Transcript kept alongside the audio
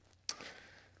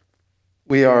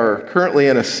We are currently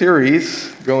in a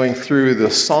series going through the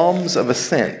Psalms of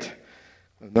Ascent,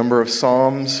 a number of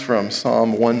psalms from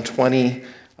Psalm 120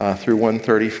 through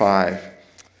 135.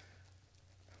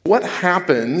 What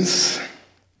happens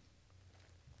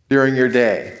during your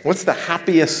day? What's the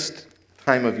happiest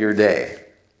time of your day?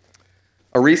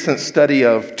 A recent study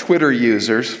of Twitter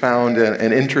users found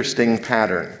an interesting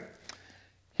pattern.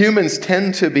 Humans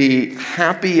tend to be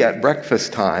happy at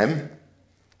breakfast time,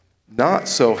 not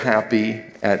so happy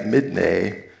at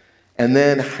midday, and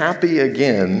then happy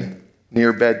again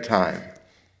near bedtime.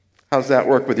 How's that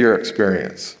work with your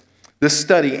experience? This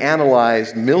study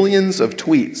analyzed millions of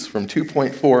tweets from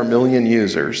 2.4 million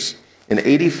users in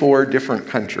 84 different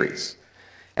countries,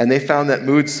 and they found that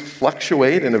moods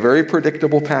fluctuate in a very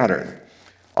predictable pattern.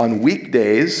 On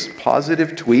weekdays,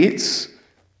 positive tweets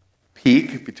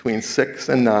peak between 6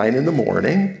 and 9 in the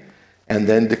morning, and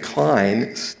then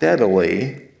decline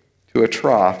steadily to a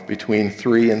trough between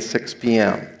 3 and 6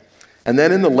 p.m. And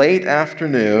then in the late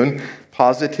afternoon,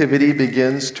 positivity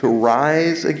begins to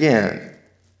rise again,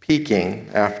 peaking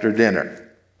after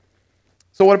dinner.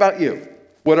 So what about you?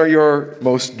 What are your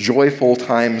most joyful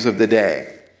times of the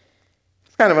day?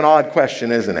 It's kind of an odd question,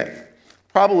 isn't it?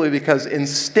 Probably because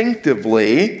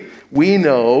instinctively we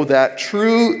know that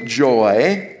true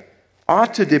joy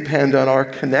ought to depend on our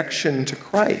connection to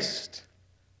Christ,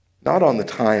 not on the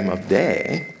time of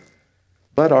day.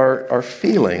 But our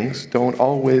feelings don't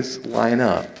always line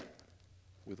up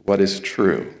with what is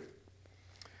true.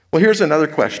 Well, here's another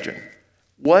question.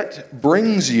 What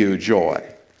brings you joy?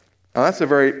 Now, that's a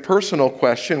very personal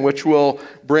question, which will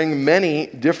bring many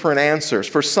different answers.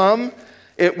 For some,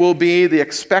 it will be the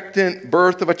expectant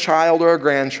birth of a child or a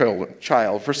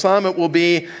grandchild. For some, it will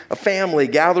be a family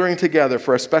gathering together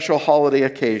for a special holiday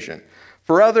occasion.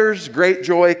 For others, great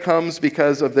joy comes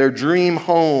because of their dream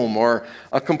home or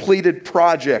a completed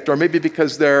project, or maybe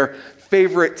because their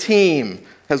favorite team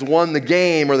has won the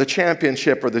game or the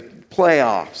championship or the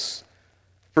playoffs.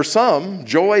 For some,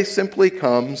 joy simply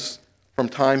comes from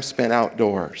time spent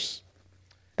outdoors.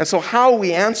 And so how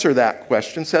we answer that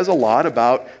question says a lot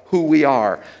about who we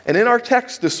are. And in our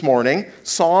text this morning,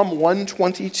 Psalm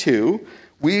 122,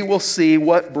 we will see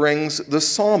what brings the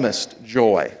psalmist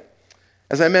joy.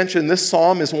 As I mentioned, this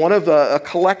psalm is one of a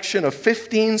collection of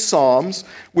 15 psalms,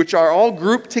 which are all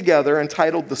grouped together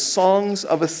entitled the Songs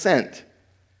of Ascent.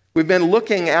 We've been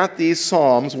looking at these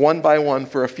psalms one by one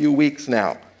for a few weeks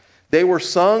now. They were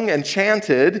sung and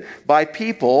chanted by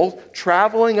people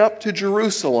traveling up to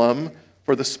Jerusalem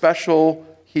for the special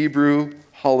Hebrew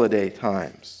holiday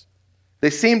times. They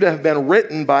seem to have been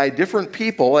written by different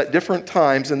people at different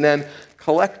times and then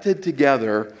collected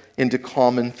together into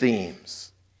common themes.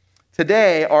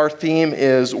 Today, our theme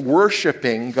is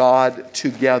worshiping God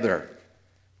together.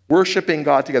 Worshiping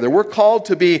God together. We're called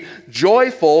to be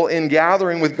joyful in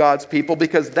gathering with God's people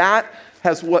because that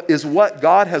is what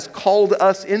God has called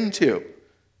us into,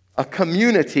 a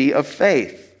community of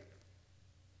faith.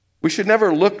 We should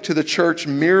never look to the church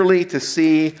merely to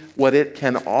see what it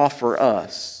can offer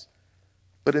us,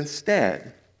 but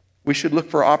instead, we should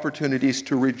look for opportunities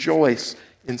to rejoice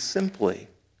in simply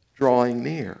drawing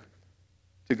near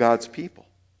to God's people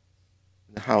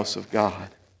in the house of God.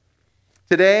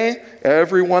 Today,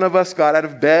 every one of us got out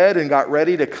of bed and got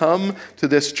ready to come to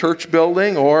this church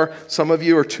building, or some of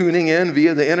you are tuning in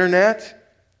via the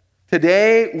internet.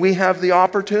 Today, we have the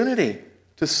opportunity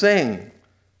to sing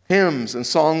hymns and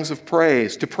songs of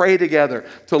praise, to pray together,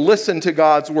 to listen to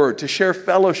God's word, to share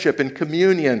fellowship and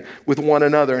communion with one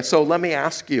another. And so let me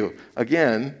ask you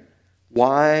again,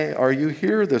 why are you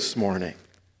here this morning?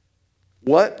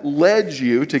 What led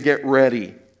you to get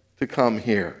ready to come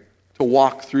here, to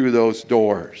walk through those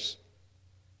doors?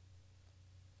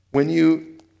 When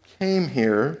you came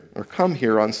here or come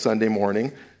here on Sunday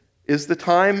morning, is the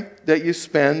time that you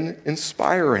spend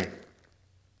inspiring?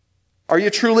 Are you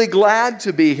truly glad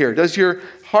to be here? Does your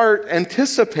heart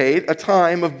anticipate a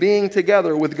time of being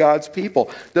together with God's people?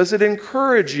 Does it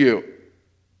encourage you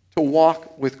to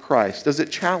walk with Christ? Does it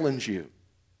challenge you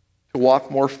to walk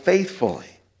more faithfully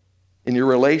in your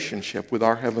relationship with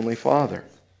our Heavenly Father?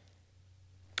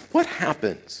 What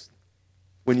happens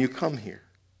when you come here?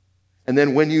 And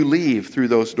then when you leave through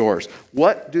those doors,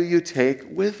 what do you take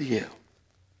with you?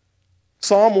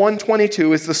 Psalm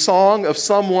 122 is the song of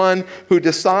someone who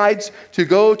decides to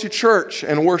go to church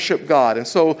and worship God. And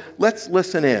so let's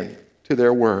listen in to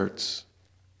their words.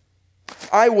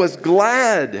 I was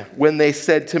glad when they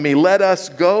said to me, "Let us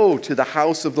go to the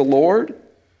house of the Lord."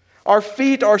 Our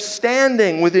feet are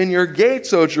standing within your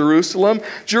gates, O Jerusalem.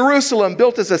 Jerusalem,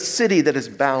 built as a city that is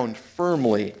bound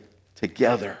firmly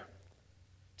together.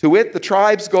 To it the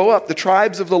tribes go up, the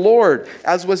tribes of the Lord,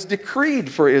 as was decreed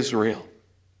for Israel,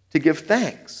 to give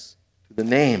thanks to the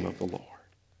name of the Lord.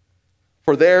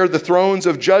 For there the thrones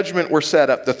of judgment were set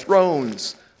up, the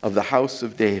thrones of the house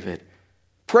of David.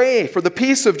 Pray for the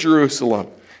peace of Jerusalem.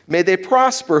 May they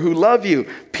prosper who love you.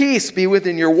 Peace be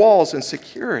within your walls and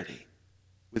security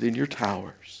within your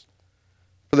towers.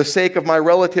 For the sake of my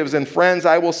relatives and friends,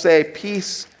 I will say,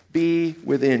 peace be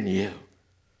within you.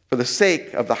 For the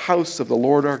sake of the house of the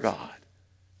Lord our God,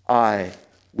 I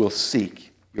will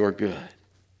seek your good.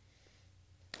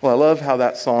 Well, I love how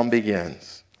that psalm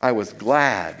begins. I was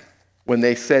glad when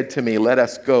they said to me, let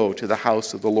us go to the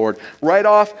house of the Lord. Right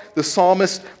off, the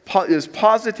psalmist is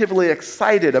positively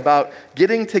excited about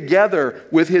getting together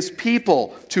with his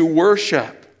people to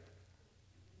worship.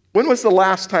 When was the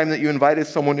last time that you invited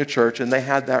someone to church and they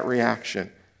had that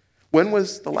reaction? When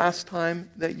was the last time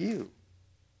that you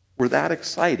were that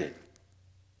excited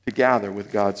to gather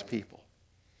with God's people?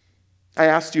 I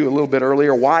asked you a little bit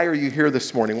earlier, why are you here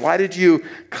this morning? Why did you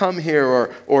come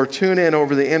here or tune in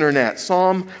over the internet?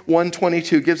 Psalm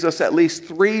 122 gives us at least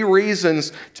 3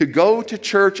 reasons to go to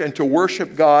church and to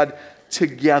worship God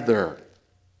together.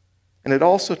 And it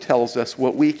also tells us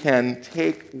what we can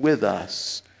take with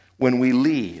us when we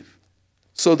leave,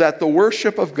 so that the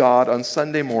worship of God on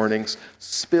Sunday mornings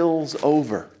spills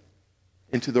over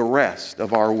into the rest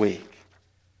of our week.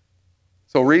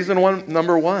 So reason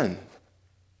number one,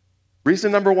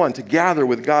 to gather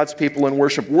with God's people and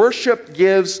worship. Worship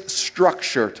gives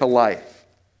structure to life.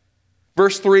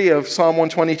 Verse 3 of Psalm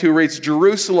 122 reads,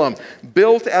 Jerusalem,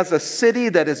 built as a city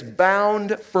that is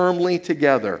bound firmly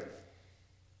together.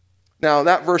 Now,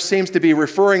 that verse seems to be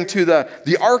referring to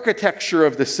the architecture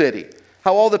of the city,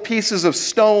 how all the pieces of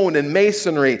stone and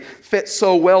masonry fit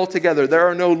so well together. There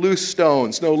are no loose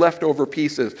stones, no leftover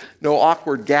pieces, no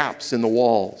awkward gaps in the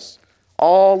walls.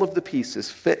 All of the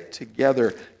pieces fit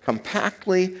together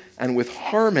compactly and with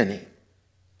harmony,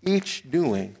 each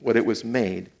doing what it was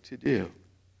made to do.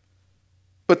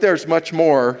 But there's much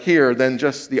more here than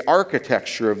just the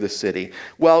architecture of the city.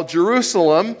 While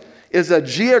Jerusalem is a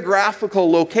geographical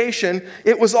location,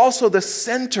 it was also the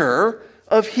center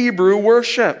of Hebrew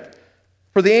worship.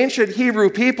 For the ancient Hebrew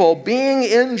people, being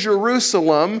in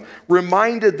Jerusalem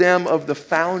reminded them of the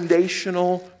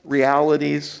foundational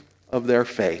realities of their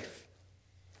faith.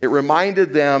 It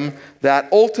reminded them that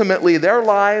ultimately their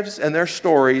lives and their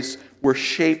stories were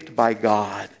shaped by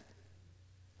God.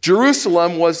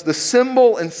 Jerusalem was the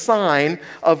symbol and sign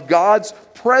of God's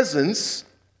presence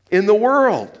in the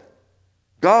world.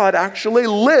 God actually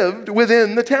lived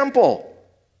within the temple.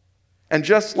 And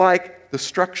just like the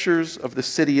structures of the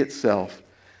city itself,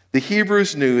 the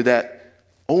Hebrews knew that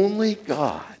only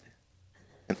God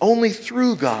and only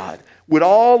through God would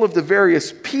all of the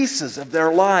various pieces of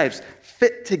their lives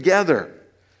fit together.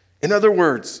 In other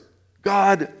words,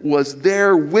 God was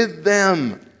there with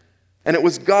them, and it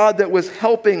was God that was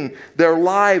helping their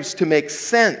lives to make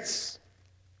sense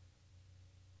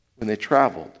when they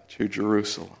traveled to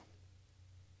Jerusalem.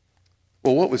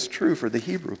 Well, what was true for the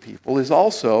Hebrew people is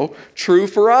also true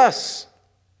for us.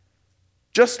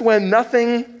 Just when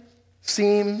nothing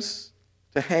seems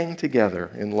to hang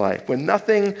together in life, when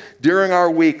nothing during our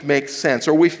week makes sense,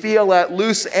 or we feel at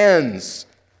loose ends,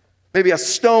 maybe a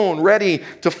stone ready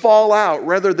to fall out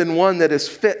rather than one that is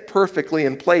fit perfectly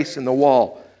in place in the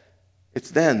wall,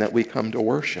 it's then that we come to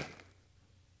worship.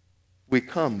 We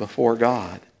come before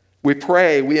God. We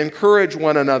pray, we encourage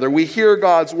one another, we hear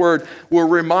God's word, we're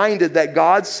reminded that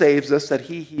God saves us, that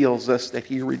He heals us, that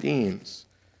He redeems.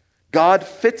 God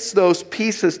fits those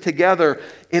pieces together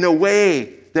in a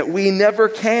way that we never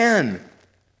can,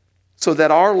 so that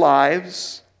our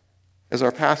lives, as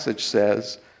our passage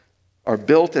says, are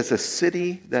built as a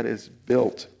city that is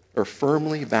built or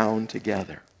firmly bound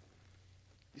together.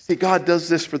 You see, God does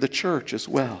this for the church as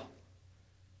well.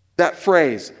 That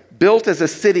phrase, built as a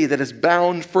city that is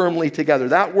bound firmly together,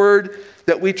 that word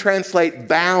that we translate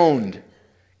bound,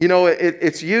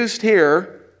 it's used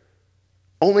here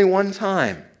only one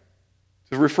time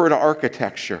to refer to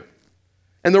architecture.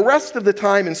 And the rest of the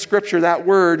time in Scripture, that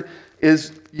word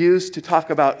is used to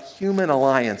talk about human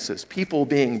alliances, people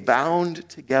being bound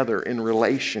together in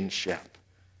relationship.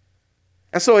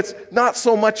 And so it's not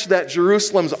so much that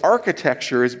Jerusalem's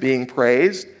architecture is being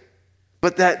praised,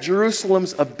 but that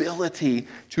Jerusalem's ability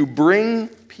to bring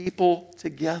people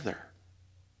together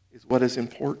is what is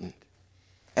important.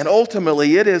 And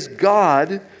ultimately, it is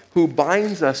God who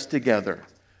binds us together,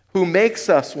 who makes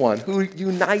us one, who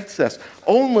unites us.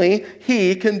 Only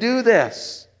He can do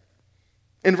this.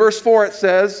 In verse 4, it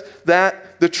says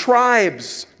that the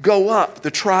tribes go up,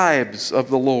 the tribes of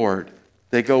the Lord.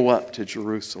 They go up to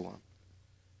Jerusalem.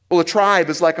 Well, a tribe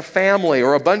is like a family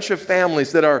or a bunch of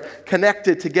families that are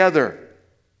connected together.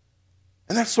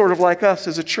 And that's sort of like us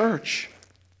as a church.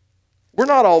 We're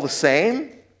not all the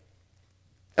same.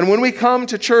 And when we come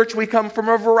to church, we come from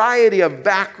a variety of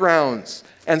backgrounds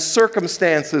and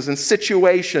circumstances and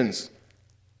situations.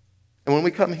 And when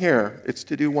we come here, it's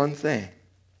to do one thing,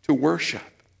 to worship.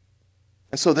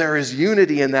 And so there is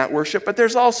unity in that worship, but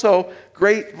there's also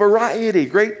great variety,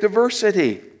 great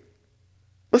diversity.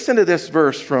 Listen to this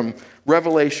verse from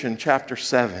Revelation chapter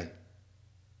 7.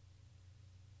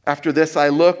 After this I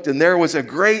looked, and there was a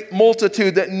great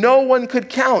multitude that no one could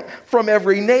count, from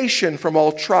every nation, from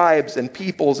all tribes and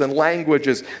peoples and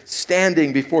languages,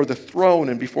 standing before the throne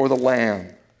and before the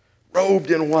Lamb,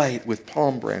 robed in white with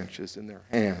palm branches in their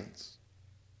hands.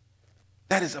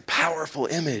 That is a powerful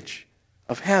image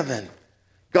of heaven.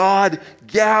 God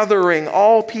gathering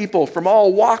all people from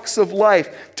all walks of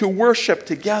life to worship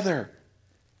together.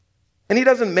 And he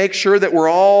doesn't make sure that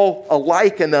we're all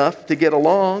alike enough to get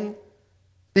along,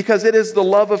 because it is the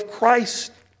love of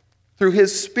Christ through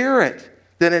his Spirit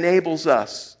that enables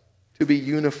us to be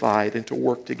unified and to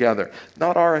work together,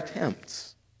 not our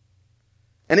attempts.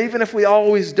 And even if we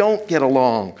always don't get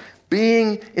along,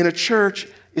 being in a church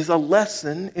is a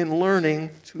lesson in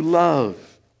learning to love.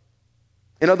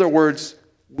 In other words,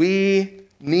 we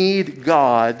need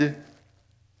God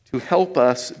to help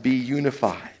us be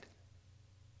unified.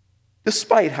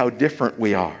 Despite how different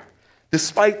we are,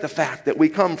 despite the fact that we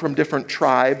come from different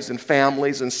tribes and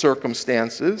families and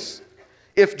circumstances,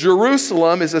 if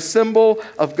Jerusalem is a symbol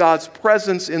of God's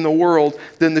presence in the world,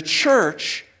 then the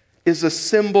church is a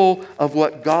symbol of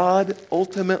what God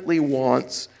ultimately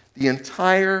wants the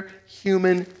entire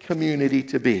human community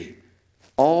to be.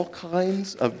 All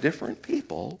kinds of different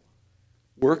people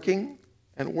working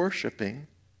and worshiping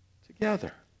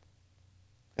together.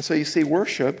 And so you see,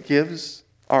 worship gives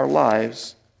our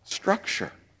lives structure.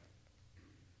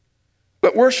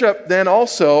 But worship then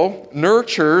also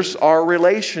nurtures our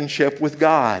relationship with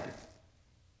God.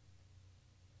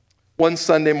 One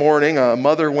Sunday morning, a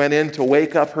mother went in to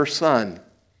wake up her son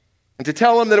and to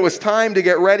tell him that it was time to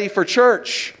get ready for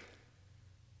church.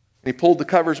 And he pulled the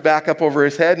covers back up over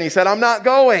his head and he said, "I'm not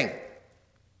going."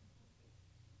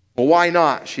 "Well, why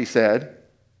not?" she said.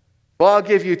 "Well, I'll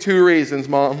give you 2 reasons,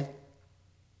 Mom.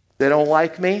 They don't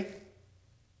like me,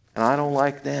 and I don't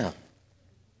like them."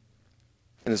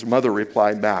 And his mother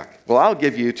replied back, "Well, I'll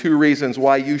give you 2 reasons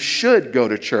why you should go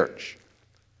to church.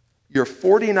 You're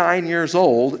 49 years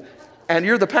old, and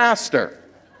you're the pastor."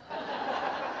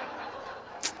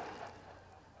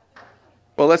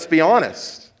 Well, let's be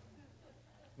honest.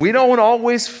 We don't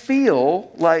always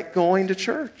feel like going to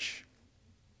church,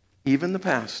 even the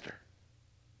pastor.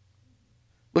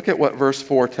 Look at what verse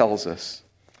 4 tells us.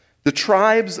 The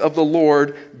tribes of the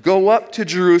Lord go up to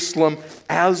Jerusalem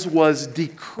as was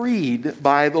decreed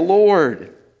by the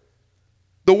Lord.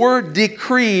 The word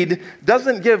decreed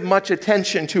doesn't give much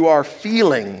attention to our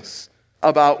feelings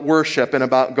about worship and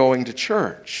about going to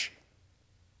church.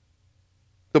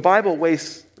 The Bible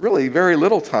wastes really very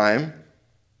little time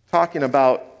talking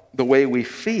about the way we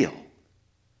feel.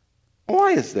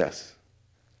 Why is this?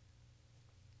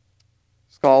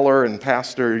 Scholar and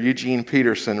pastor Eugene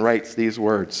Peterson writes these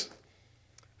words: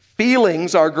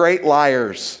 "Feelings are great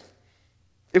liars.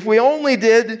 If we only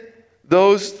did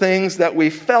those things that we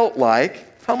felt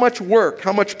like, how much work,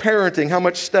 how much parenting, how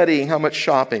much studying, how much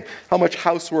shopping, how much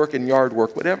housework and yard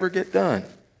work would ever get done?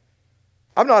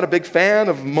 I'm not a big fan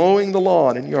of mowing the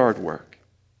lawn and yard work.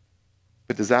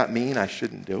 But does that mean I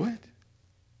shouldn't do it?"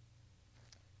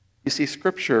 You see,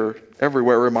 Scripture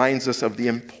everywhere reminds us of the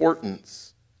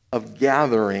importance of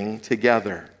gathering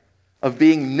together, of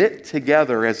being knit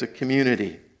together as a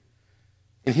community.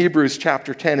 In Hebrews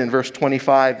chapter 10 and verse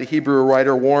 25, the Hebrew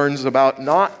writer warns about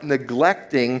not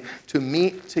neglecting to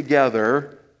meet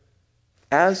together,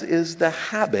 as is the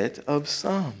habit of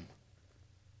some.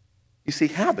 You see,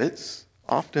 habits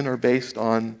often are based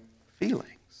on feelings.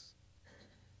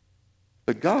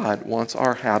 But God wants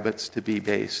our habits to be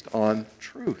based on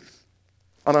truth,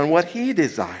 and on what He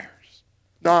desires,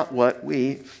 not what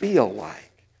we feel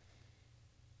like.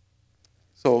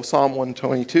 So Psalm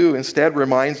 122 instead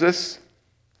reminds us,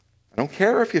 I don't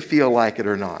care if you feel like it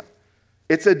or not.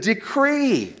 It's a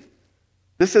decree.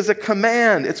 This is a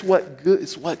command. It's what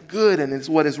good and it's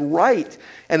what is right.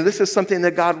 And this is something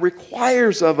that God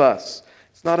requires of us.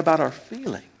 It's not about our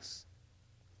feelings,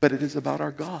 but it is about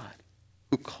our God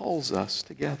who calls us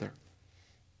together.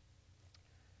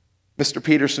 Mr.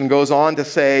 Peterson goes on to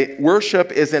say,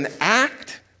 worship is an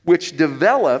act which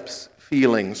develops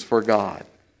feelings for God,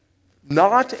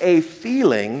 not a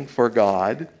feeling for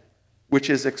God which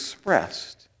is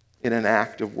expressed in an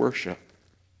act of worship.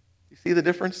 You see the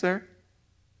difference there?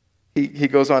 He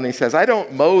goes on and he says, I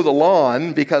don't mow the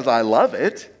lawn because I love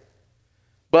it,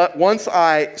 but once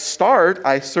I start,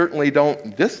 I certainly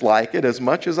don't dislike it as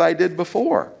much as I did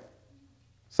before.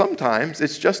 Sometimes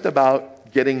it's just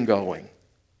about getting going.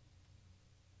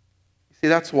 See,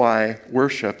 that's why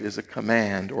worship is a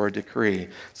command or a decree.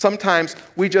 Sometimes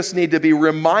we just need to be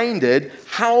reminded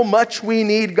how much we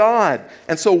need God.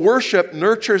 And so worship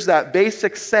nurtures that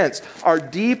basic sense, our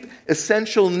deep,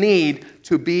 essential need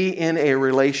to be in a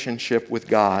relationship with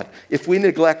God. If we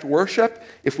neglect worship,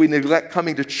 if we neglect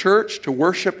coming to church to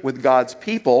worship with God's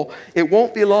people, it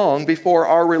won't be long before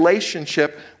our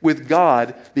relationship with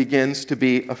God begins to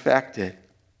be affected.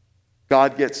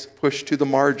 God gets pushed to the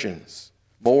margins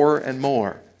more and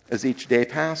more as each day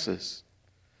passes.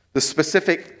 The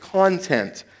specific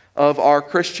content of our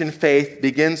Christian faith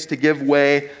begins to give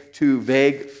way to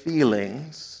vague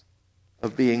feelings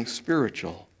of being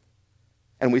spiritual.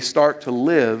 And we start to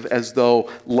live as though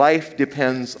life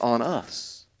depends on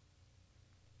us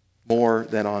more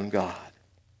than on God.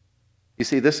 You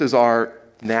see, this is our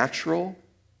natural,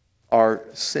 our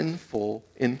sinful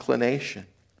inclination.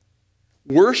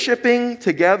 Worshiping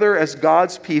together as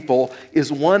God's people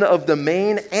is one of the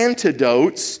main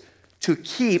antidotes to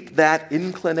keep that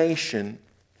inclination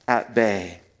at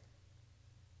bay.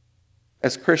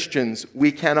 As Christians,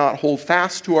 we cannot hold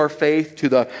fast to our faith, to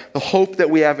the hope that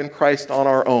we have in Christ on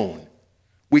our own.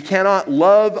 We cannot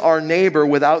love our neighbor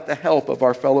without the help of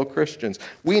our fellow Christians.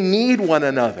 We need one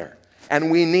another, and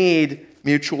we need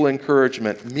mutual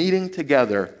encouragement. Meeting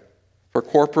together for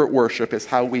corporate worship is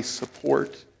how we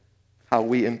support, how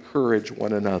we encourage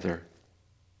one another.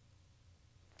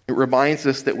 It reminds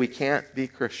us that we can't be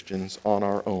Christians on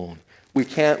our own. We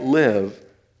can't live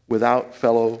without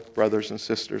fellow brothers and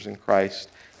sisters in Christ.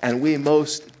 And we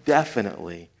most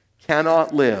definitely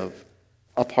cannot live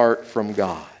apart from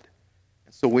God.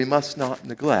 So we must not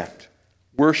neglect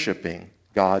worshiping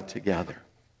God together.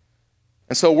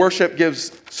 And so worship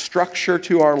gives structure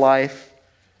to our life.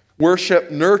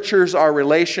 Worship nurtures our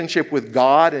relationship with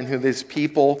God and with His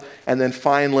people. And then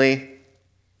finally,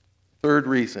 third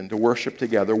reason to worship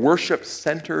together. Worship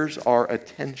centers our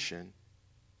attention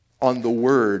on the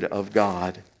Word of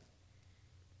God.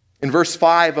 In verse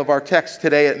 5 of our text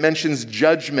today, it mentions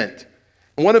judgment.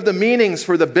 And one of the meanings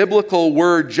for the biblical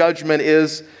word judgment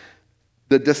is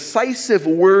the decisive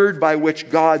word by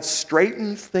which God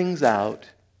straightens things out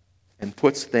and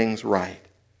puts things right.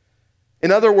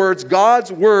 In other words,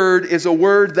 God's word is a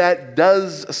word that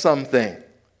does something.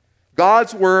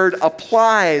 God's word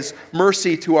applies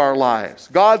mercy to our lives.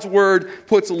 God's word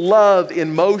puts love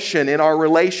in motion in our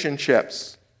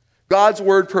relationships. God's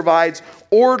word provides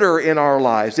order in our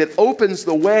lives. It opens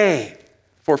the way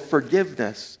for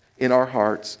forgiveness in our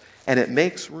hearts, and it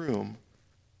makes room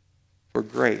for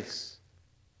grace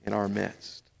in our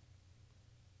midst.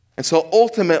 And so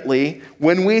ultimately,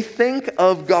 when we think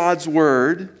of God's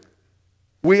word,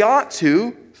 we ought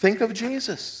to think of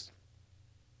Jesus.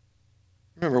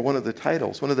 Remember one of the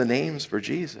titles, one of the names for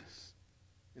Jesus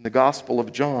in the Gospel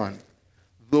of John,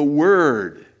 the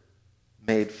Word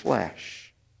made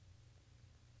flesh.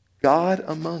 God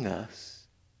among us,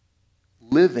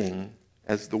 living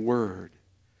as the Word.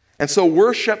 And so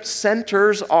worship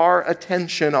centers our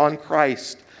attention on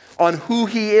Christ, on who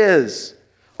He is,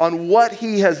 on what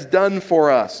He has done for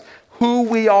us, who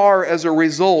we are as a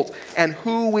result, and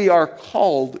who we are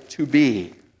called to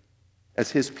be as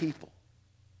His people,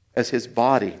 as His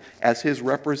body, as His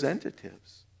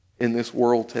representatives in this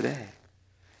world today.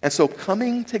 And so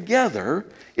coming together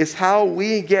is how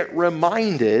we get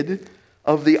reminded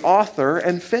of the author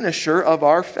and finisher of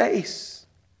our faith.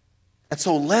 And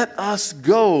so let us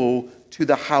go to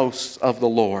the house of the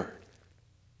Lord.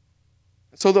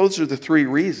 So those are the three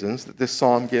reasons that this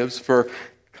psalm gives for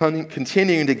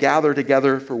continuing to gather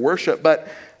together for worship. But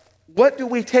what do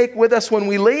we take with us when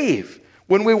we leave?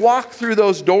 When we walk through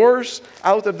those doors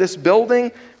out of this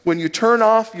building, when you turn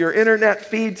off your internet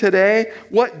feed today,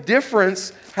 what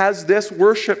difference has this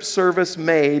worship service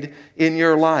made in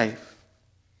your life?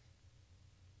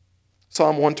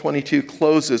 Psalm 122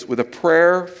 closes with a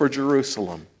prayer for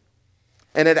Jerusalem.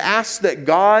 And it asks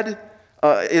God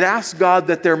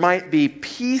that there might be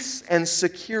peace and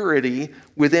security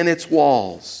within its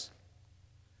walls.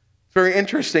 It's very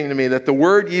interesting to me that the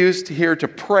word used here to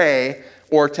pray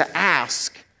or to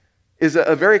ask is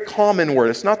a very common word.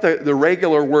 It's not the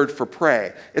regular word for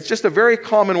pray. It's just a very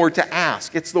common word to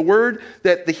ask. It's the word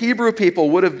that the Hebrew people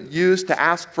would have used to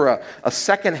ask for a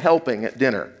second helping at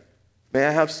dinner. May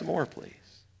I have some more, please?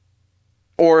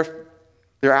 Or if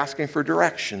they're asking for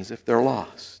directions if they're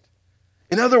lost.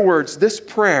 In other words, this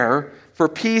prayer for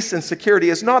peace and security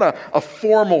is not a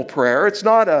formal prayer. It's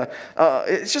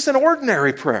just an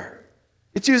ordinary prayer.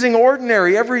 It's using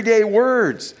ordinary, everyday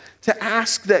words to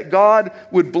ask that God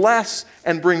would bless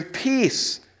and bring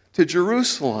peace to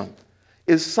Jerusalem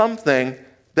is something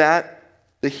that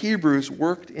the Hebrews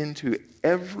worked into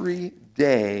every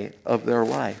day of their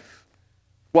life.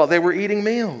 While they were eating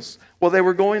meals, while they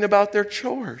were going about their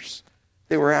chores,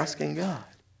 they were asking God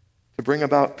to bring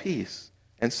about peace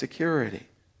and security.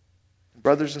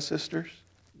 Brothers and sisters,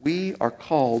 we are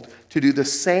called to do the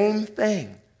same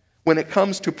thing when it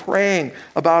comes to praying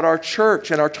about our church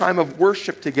and our time of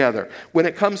worship together, when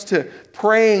it comes to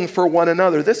praying for one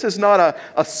another. This is not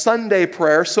a Sunday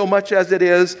prayer so much as it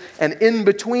is an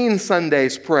in-between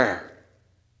Sundays prayer.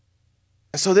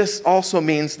 And so this also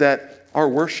means that our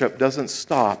worship doesn't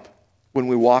stop when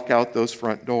we walk out those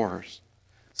front doors.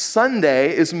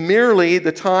 Sunday is merely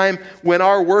the time when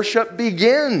our worship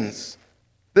begins.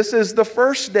 This is the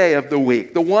first day of the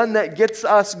week, the one that gets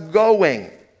us going,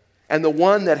 and the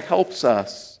one that helps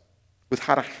us with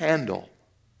how to handle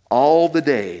all the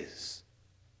days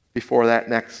before that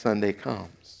next Sunday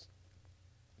comes.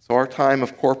 So our time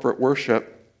of corporate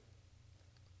worship,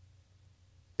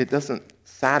 it doesn't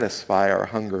satisfy our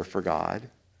hunger for God.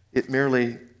 It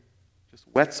merely just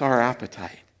whets our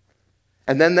appetite.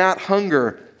 And then that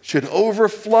hunger should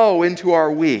overflow into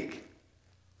our week.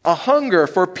 A hunger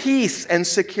for peace and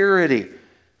security.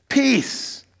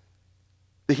 Peace,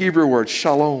 the Hebrew word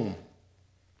shalom.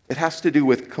 It has to do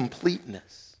with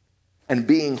completeness and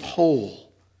being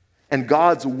whole and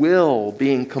God's will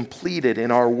being completed in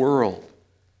our world.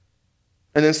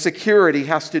 And then security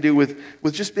has to do with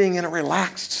just being in a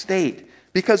relaxed state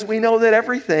because we know that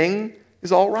everything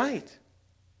is all right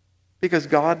because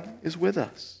God is with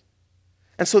us.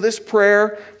 And so this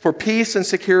prayer for peace and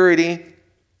security,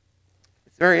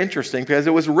 it's very interesting because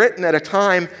it was written at a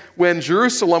time when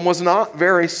Jerusalem was not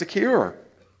very secure.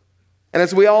 And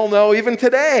as we all know, even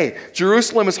today,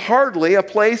 Jerusalem is hardly a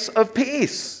place of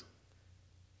peace.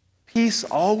 Peace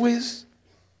always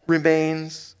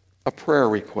remains a prayer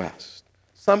request,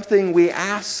 something we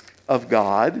ask of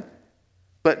God,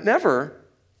 but never,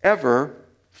 ever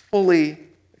fully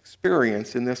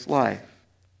experience in this life.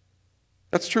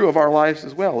 That's true of our lives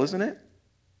as well, isn't it?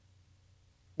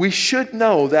 We should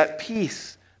know that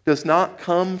peace does not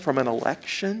come from an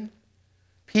election.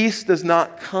 Peace does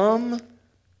not come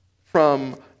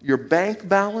from your bank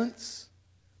balance.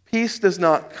 Peace does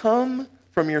not come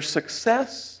from your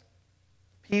success.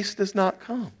 Peace does not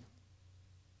come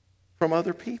from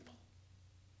other people.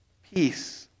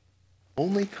 Peace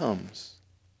only comes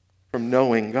from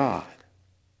knowing God.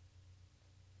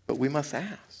 But we must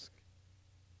ask.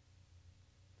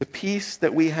 The peace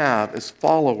that we have as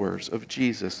followers of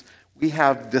Jesus, we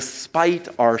have despite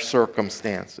our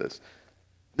circumstances.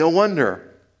 No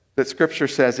wonder that Scripture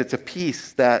says it's a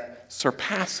peace that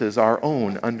surpasses our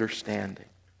own understanding.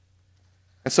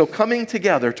 And so coming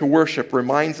together to worship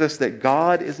reminds us that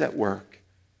God is at work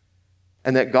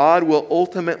and that God will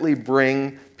ultimately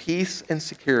bring peace and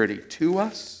security to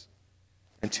us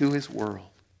and to His world.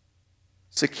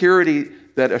 Security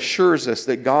that assures us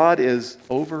that God is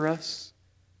over us,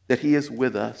 that He is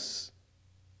with us,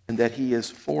 and that He is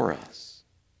for us.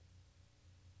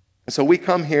 And so we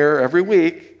come here every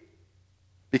week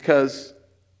because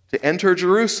to enter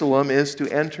Jerusalem is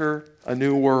to enter a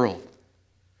new world.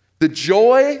 The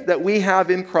joy that we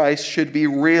have in Christ should be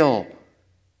real.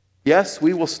 Yes,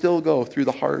 we will still go through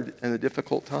the hard and the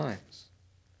difficult times.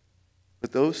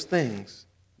 But those things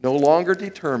no longer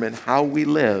determine how we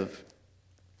live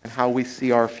and how we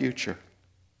see our future.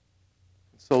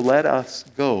 So let us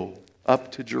go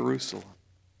up to Jerusalem.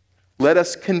 Let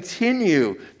us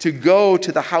continue to go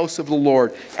to the house of the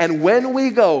Lord. And when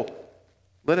we go,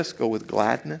 let us go with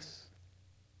gladness,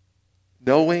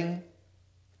 knowing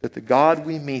that the God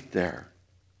we meet there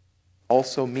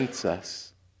also meets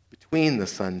us between the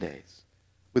Sundays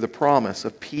with a promise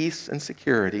of peace and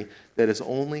security that is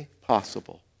only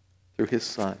possible through His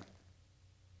Son,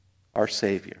 our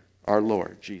Savior, our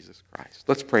Lord, Jesus Christ.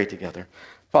 Let's pray together.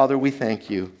 Father, we thank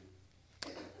You.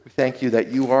 We thank You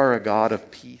that You are a God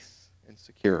of peace and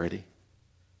security.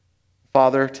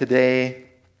 Father, today,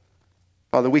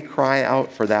 Father, we cry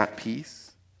out for that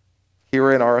peace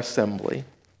here in our assembly.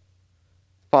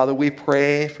 Father, we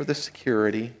pray for the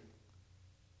security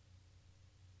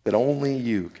that only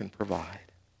You can provide.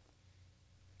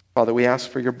 Father, we ask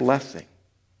for Your blessing.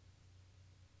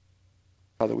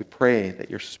 Father, we pray that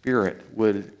Your Spirit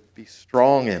would be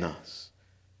strong in us.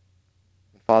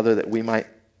 And Father, that we might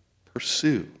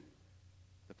pursue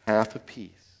the path of peace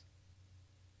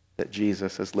that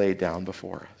Jesus has laid down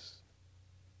before us.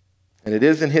 And it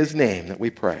is in his name that we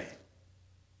pray.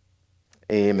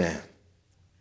 Amen.